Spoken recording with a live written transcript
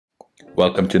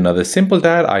Welcome to another Simple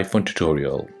Dad iPhone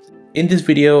tutorial. In this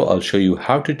video, I'll show you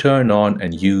how to turn on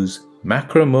and use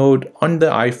macro mode on the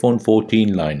iPhone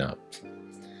 14 lineup.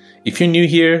 If you're new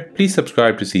here, please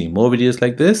subscribe to see more videos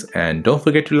like this and don't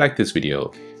forget to like this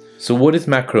video. So what is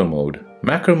macro mode?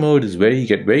 Macro mode is where you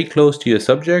get very close to your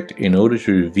subject in order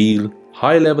to reveal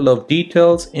high level of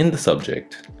details in the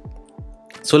subject.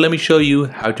 So let me show you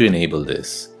how to enable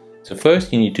this. So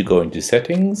first you need to go into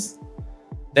settings.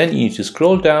 Then you need to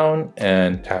scroll down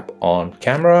and tap on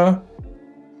camera.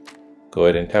 Go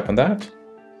ahead and tap on that.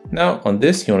 Now on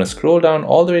this, you want to scroll down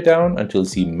all the way down until you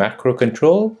see macro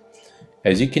control.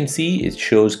 As you can see, it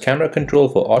shows camera control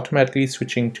for automatically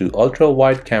switching to ultra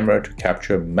wide camera to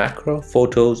capture macro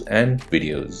photos and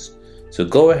videos. So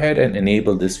go ahead and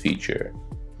enable this feature.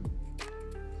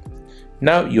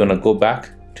 Now you want to go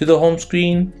back to the home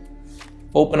screen,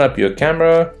 open up your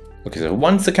camera. Okay, so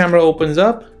once the camera opens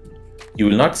up, you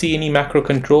will not see any macro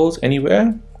controls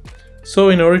anywhere. So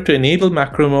in order to enable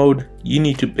macro mode, you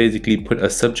need to basically put a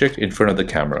subject in front of the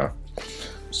camera.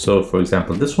 So for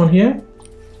example, this one here,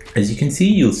 as you can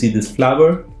see, you'll see this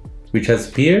flower which has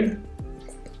appeared.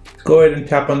 Go ahead and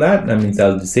tap on that. That means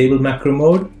I'll disable macro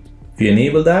mode. If you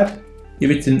enable that,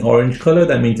 if it's in orange color,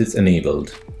 that means it's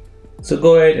enabled. So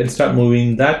go ahead and start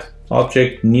moving that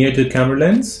object near to camera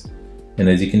lens. And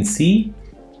as you can see,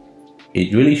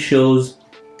 it really shows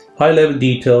high-level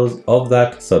details of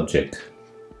that subject.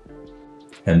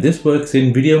 And this works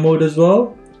in video mode as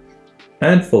well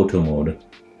and photo mode.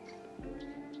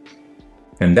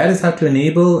 And that is how to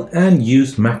enable and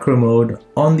use macro mode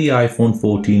on the iPhone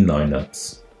 14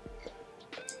 lineups.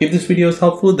 If this video is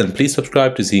helpful, then please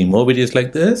subscribe to see more videos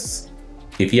like this.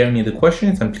 If you have any other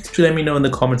questions, then please let me know in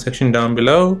the comment section down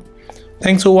below.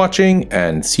 Thanks for watching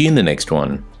and see you in the next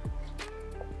one.